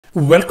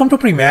Welcome to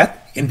PreMath.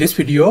 In this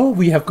video,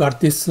 we have got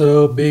this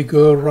big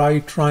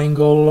right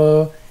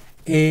triangle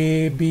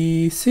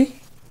ABC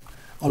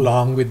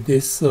along with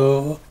this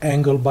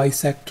angle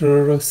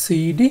bisector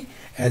CD,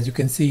 as you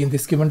can see in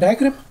this given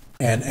diagram.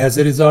 And as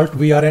a result,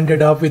 we are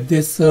ended up with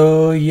this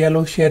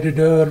yellow shaded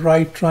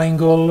right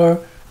triangle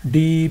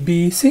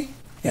DBC.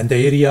 And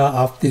the area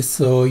of this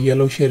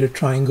yellow shaded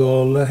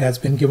triangle has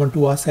been given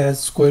to us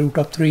as square root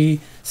of 3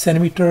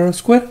 centimeter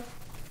square.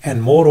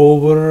 And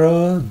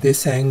moreover,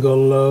 this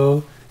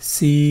angle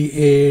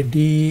CAD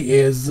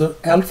is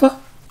alpha.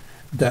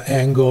 The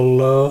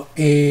angle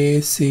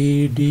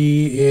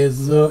ACD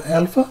is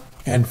alpha.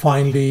 And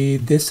finally,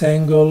 this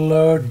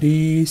angle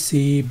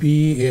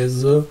DCB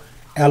is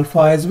alpha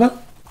as well.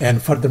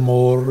 And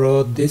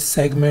furthermore, this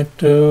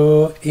segment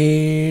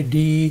AD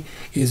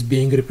is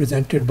being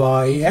represented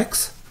by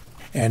X.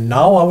 And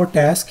now our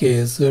task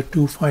is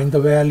to find the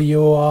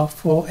value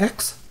of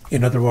X.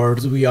 In other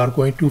words, we are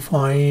going to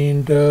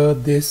find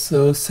this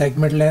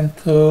segment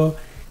length AD.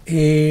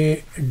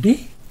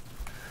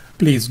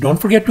 Please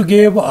don't forget to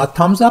give a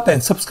thumbs up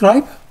and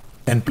subscribe.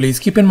 And please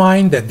keep in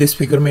mind that this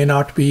figure may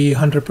not be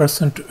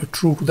 100%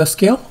 true to the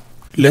scale.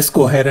 Let's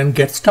go ahead and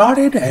get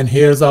started. And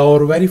here's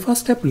our very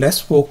first step. Let's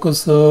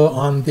focus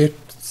on this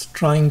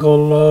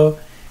triangle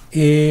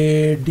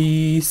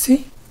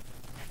ADC.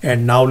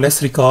 And now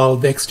let's recall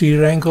the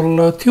exterior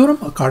angle theorem.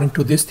 According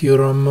to this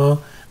theorem,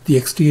 the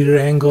exterior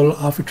angle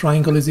of a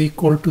triangle is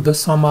equal to the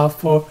sum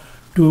of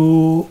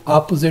two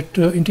opposite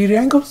interior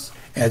angles,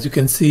 as you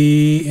can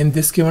see in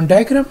this given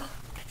diagram.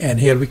 And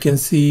here we can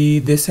see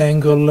this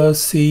angle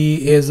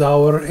C is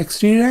our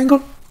exterior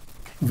angle,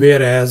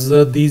 whereas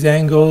these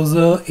angles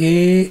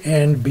A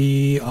and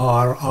B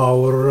are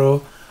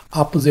our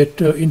opposite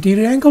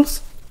interior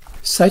angles,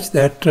 such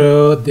that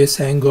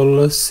this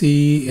angle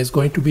C is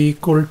going to be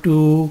equal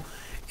to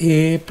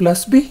A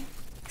plus B.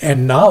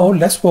 And now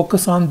let's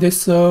focus on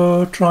this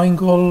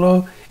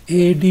triangle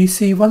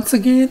ADC once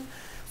again.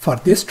 For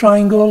this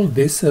triangle,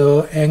 this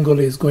angle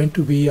is going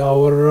to be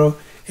our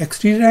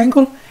exterior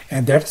angle,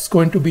 and that's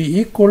going to be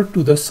equal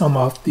to the sum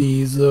of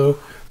these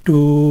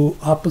two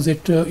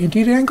opposite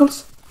interior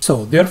angles.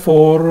 So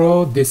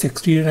therefore, this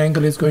exterior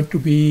angle is going to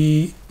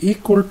be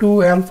equal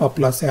to alpha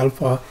plus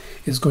alpha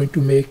is going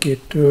to make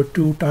it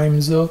 2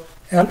 times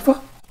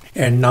alpha.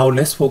 And now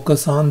let's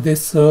focus on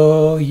this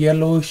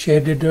yellow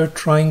shaded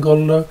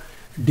triangle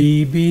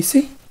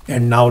DBC.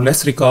 And now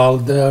let's recall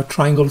the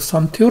triangle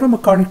sum theorem.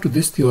 According to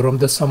this theorem,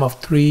 the sum of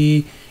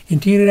 3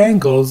 interior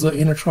angles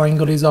in a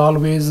triangle is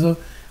always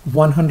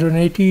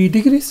 180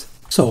 degrees.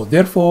 So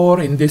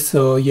therefore, in this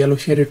yellow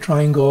shaded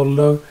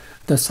triangle,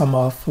 the sum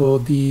of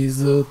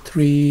these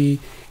 3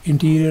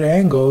 interior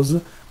angles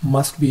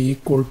must be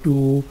equal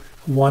to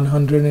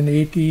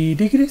 180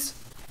 degrees.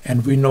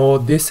 And we know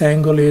this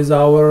angle is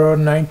our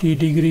 90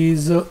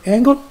 degrees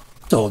angle.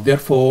 So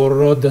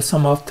therefore, the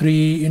sum of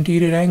 3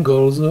 interior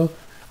angles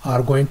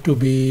are going to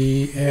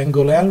be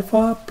angle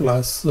alpha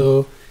plus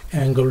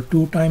angle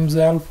 2 times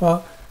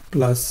alpha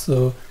plus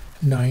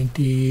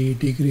 90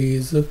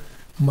 degrees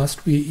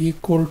must be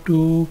equal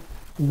to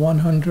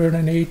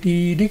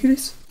 180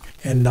 degrees.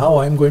 And now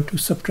I'm going to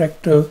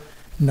subtract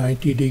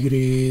 90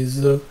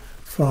 degrees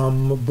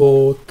from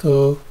both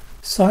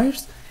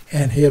sides.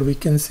 And here we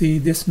can see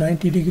this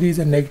 90 degrees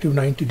and negative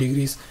 90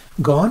 degrees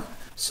gone.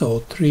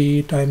 So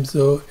 3 times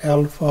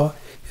alpha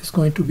is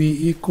going to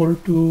be equal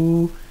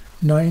to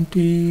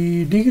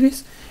 90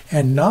 degrees.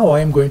 And now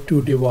I'm going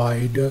to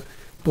divide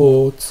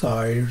both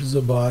sides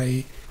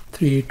by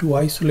 3 to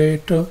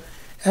isolate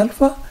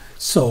alpha.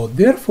 So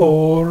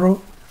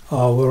therefore,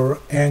 our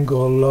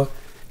angle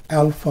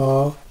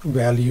alpha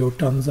value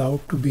turns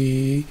out to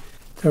be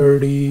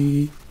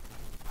 30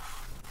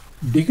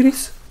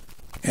 degrees.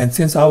 And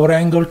since our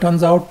angle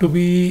turns out to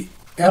be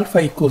alpha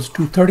equals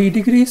to 30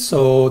 degrees,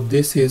 so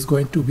this is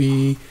going to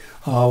be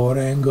our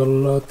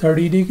angle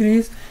 30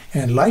 degrees.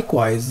 And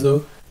likewise,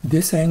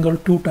 this angle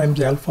 2 times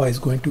alpha is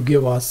going to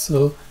give us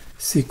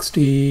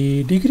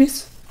 60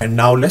 degrees. And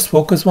now let's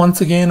focus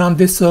once again on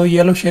this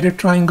yellow shaded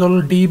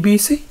triangle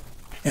DBC.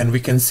 And we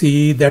can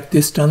see that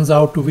this turns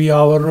out to be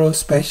our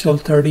special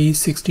 30,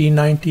 60,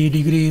 90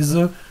 degrees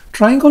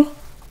triangle.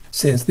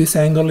 Since this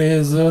angle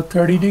is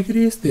 30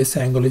 degrees, this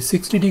angle is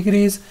 60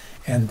 degrees,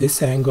 and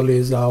this angle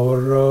is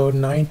our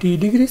 90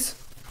 degrees.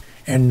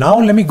 And now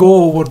let me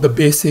go over the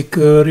basic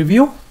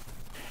review.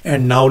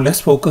 And now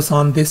let's focus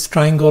on this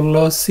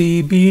triangle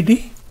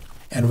CBD.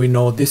 And we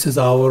know this is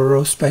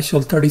our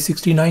special 30,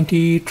 60,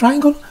 90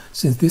 triangle.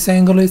 Since this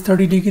angle is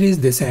 30 degrees,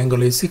 this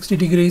angle is 60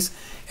 degrees,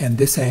 and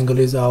this angle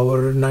is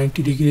our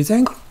 90 degrees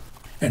angle.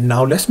 And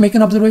now let's make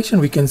an observation.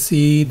 We can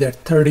see that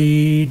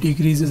 30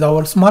 degrees is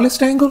our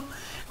smallest angle,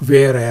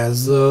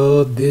 whereas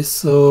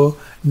this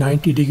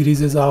 90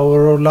 degrees is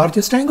our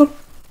largest angle.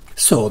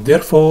 So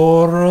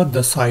therefore,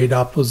 the side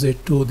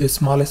opposite to the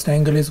smallest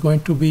angle is going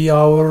to be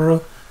our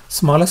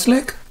smallest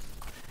leg,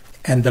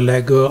 and the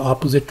leg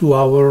opposite to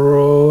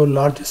our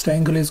largest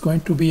angle is going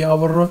to be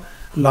our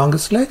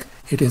longest leg.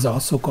 It is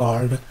also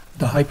called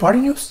the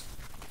hypotenuse.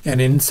 And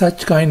in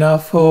such kind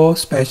of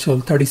special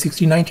 30,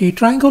 60, 90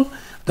 triangle,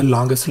 the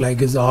longest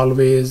leg is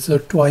always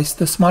twice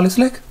the smallest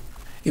leg.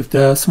 If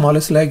the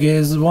smallest leg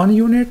is 1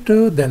 unit,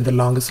 then the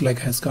longest leg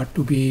has got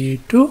to be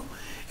 2.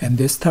 And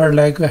this third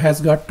leg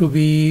has got to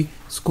be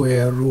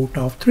square root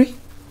of 3.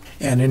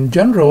 And in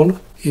general,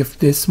 if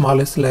this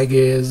smallest leg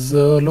is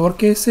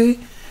lowercase a,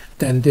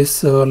 then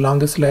this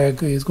longest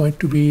leg is going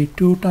to be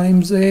 2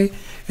 times a,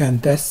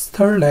 and this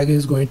third leg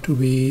is going to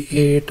be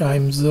a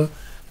times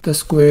the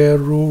square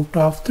root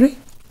of 3.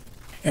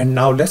 And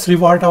now let's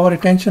revert our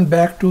attention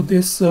back to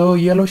this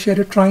yellow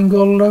shaded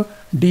triangle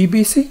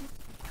DBC.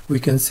 We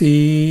can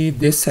see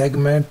this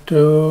segment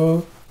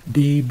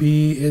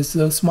DB is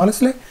the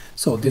smallest leg,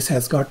 so this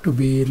has got to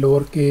be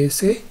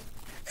lowercase a,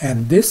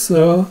 and this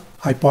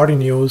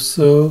hypotenuse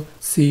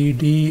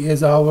CD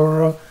is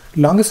our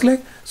longest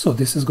leg, so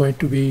this is going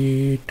to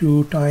be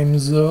 2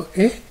 times a,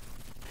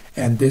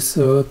 and this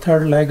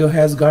third leg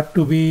has got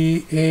to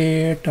be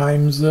a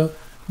times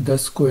the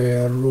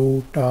square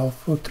root of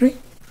 3.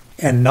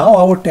 And now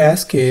our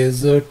task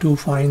is to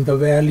find the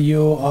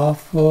value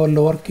of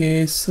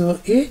lowercase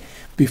a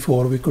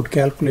before we could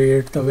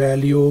calculate the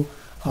value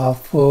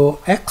of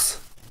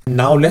x.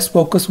 Now let's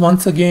focus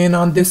once again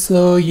on this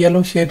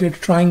yellow shaded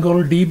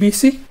triangle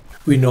DBC.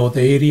 We know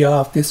the area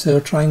of this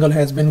triangle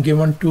has been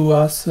given to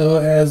us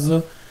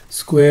as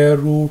square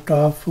root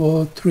of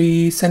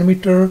 3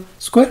 centimeter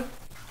square.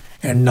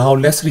 And now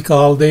let's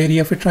recall the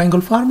area of a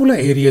triangle formula.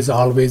 Area is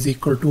always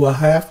equal to a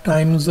half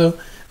times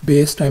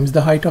base times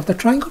the height of the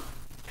triangle.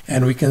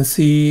 And we can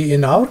see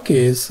in our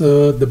case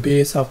the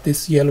base of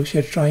this yellow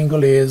shaded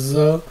triangle is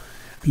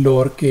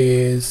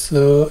lowercase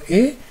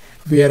a,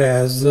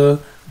 whereas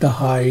the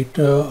height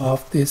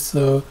of this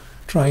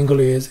triangle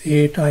is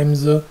a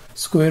times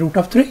square root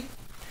of 3.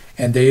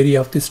 And the area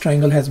of this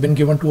triangle has been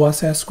given to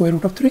us as square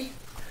root of 3.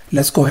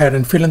 Let's go ahead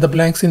and fill in the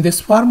blanks in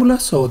this formula.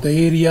 So the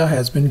area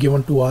has been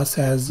given to us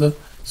as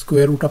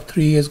square root of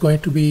 3 is going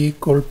to be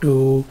equal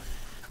to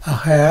a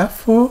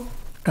half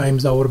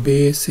times our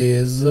base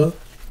is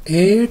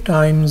a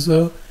times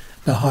the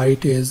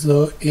height is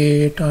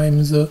a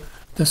times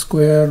the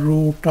square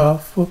root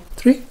of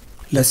 3.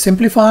 Let's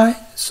simplify.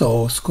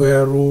 So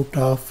square root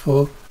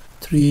of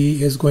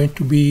 3 is going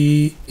to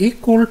be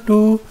equal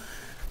to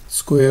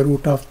square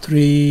root of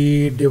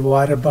 3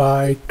 divided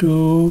by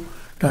 2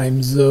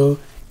 times a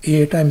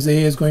times a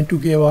is going to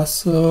give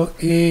us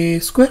a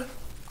square.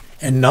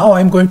 And now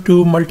I'm going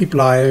to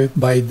multiply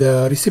by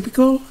the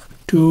reciprocal.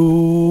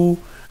 2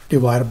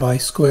 divided by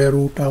square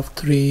root of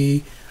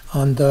 3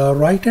 on the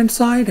right hand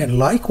side, and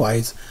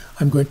likewise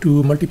I'm going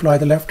to multiply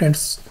the left hand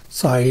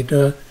side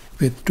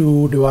with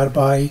 2 divided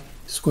by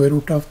square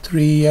root of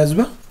 3 as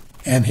well.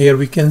 And here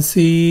we can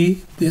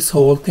see this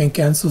whole thing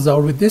cancels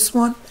out with this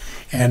one,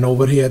 and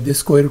over here this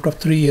square root of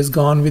 3 is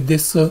gone with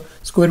this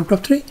square root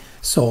of 3.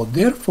 So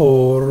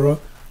therefore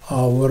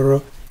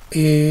our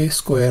a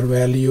square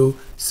value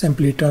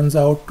simply turns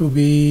out to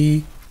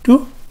be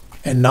 2.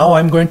 And now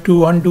I'm going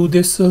to undo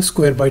this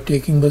square by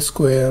taking the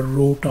square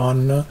root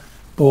on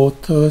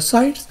both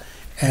sides,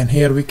 and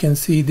here we can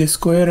see this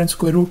square and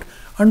square root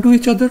undo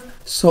each other.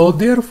 So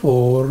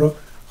therefore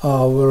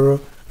our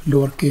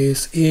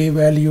lowercase a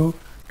value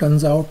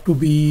turns out to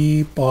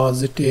be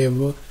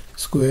positive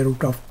square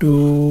root of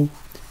 2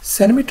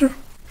 centimeter.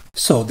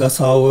 So thus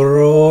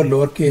our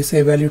lowercase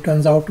a value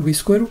turns out to be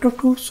square root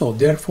of 2. So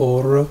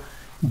therefore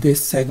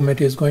this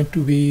segment is going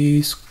to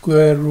be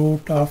square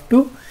root of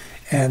 2,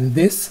 and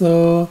this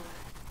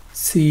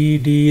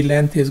CD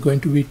length is going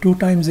to be 2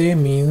 times a,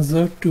 means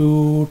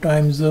 2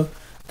 times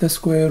the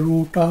square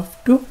root of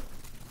 2.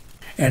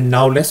 And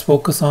now let's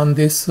focus on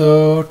this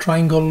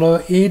triangle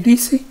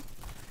ADC.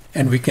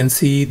 And we can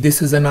see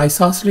this is an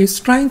isosceles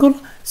triangle,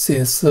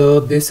 since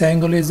this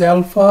angle is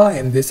alpha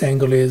and this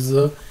angle is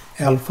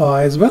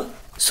alpha as well.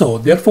 So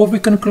therefore we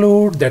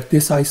conclude that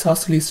this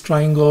isosceles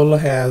triangle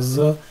has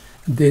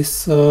this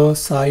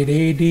side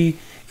AD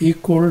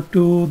equal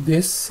to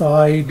this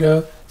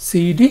side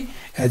CD,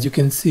 as you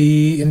can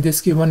see in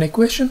this given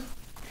equation.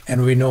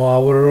 And we know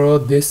our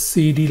this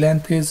CD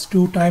length is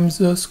 2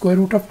 times square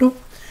root of 2,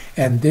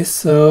 and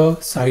this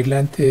side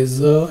length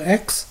is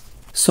x.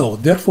 So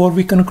therefore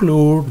we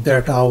conclude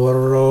that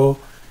our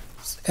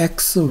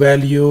x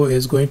value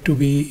is going to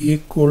be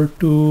equal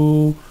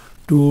to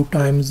 2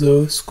 times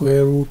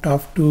square root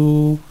of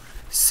 2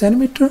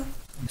 centimeter.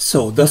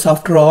 So thus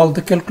after all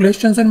the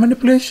calculations and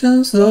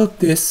manipulations,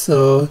 this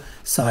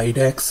side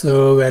x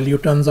value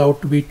turns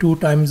out to be 2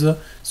 times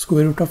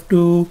square root of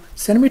 2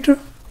 centimeter,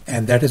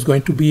 and that is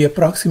going to be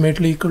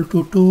approximately equal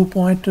to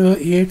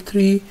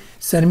 2.83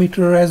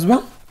 centimeter as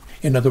well.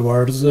 In other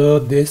words,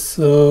 this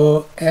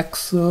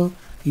x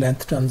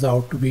length turns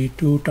out to be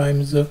 2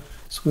 times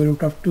square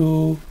root of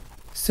 2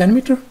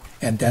 centimeter,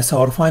 and that's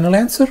our final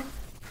answer.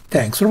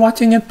 Thanks for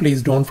watching, and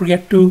please don't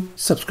forget to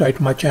subscribe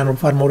to my channel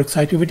for more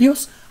exciting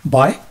videos.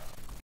 Bye.